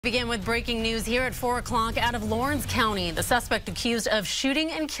Begin with breaking news here at 4 o'clock out of Laurens County. The suspect accused of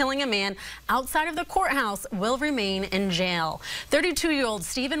shooting and killing a man outside of the courthouse will remain in jail. 32-year-old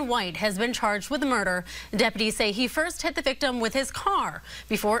Stephen White has been charged with murder. Deputies say he first hit the victim with his car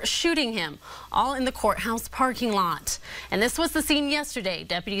before shooting him, all in the courthouse parking lot. And this was the scene yesterday.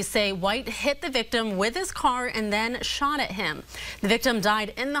 Deputies say White hit the victim with his car and then shot at him. The victim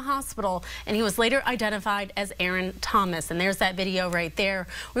died in the hospital, and he was later identified as Aaron Thomas. And there's that video right there.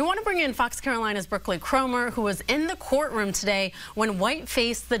 We want to bring in Fox Carolina's Brooklyn Cromer, who was in the courtroom today when White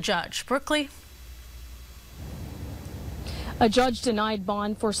faced the judge. Brooklyn. A judge denied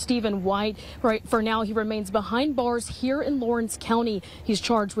bond for Stephen White. Right for now, he remains behind bars here in Laurens County. He's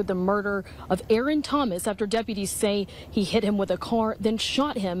charged with the murder of Aaron Thomas after deputies say he hit him with a car, then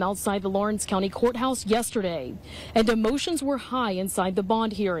shot him outside the Laurens County Courthouse yesterday. And emotions were high inside the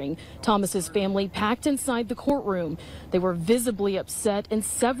bond hearing. Thomas's family packed inside the courtroom. They were visibly upset, and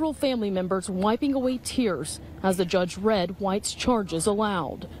several family members wiping away tears as the judge read White's charges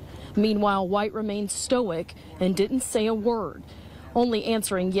aloud. Meanwhile, White remained stoic and didn't say a word, only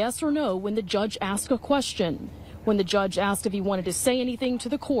answering yes or no when the judge asked a question. When the judge asked if he wanted to say anything to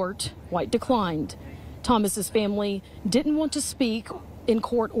the court, White declined. Thomas's family didn't want to speak in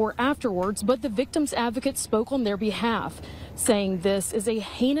court or afterwards, but the victim's advocate spoke on their behalf, saying this is a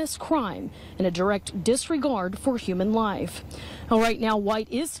heinous crime and a direct disregard for human life. Now, right now, White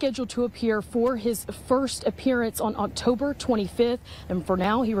is scheduled to appear for his first appearance on October 25th, and for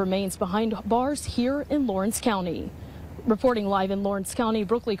now, he remains behind bars here in Laurens County. Reporting live in Laurens County,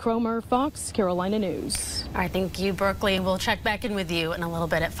 Brooklyn Cromer, Fox Carolina News. All right, thank you, Brooklyn. We'll check back in with you in a little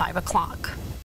bit at 5 o'clock.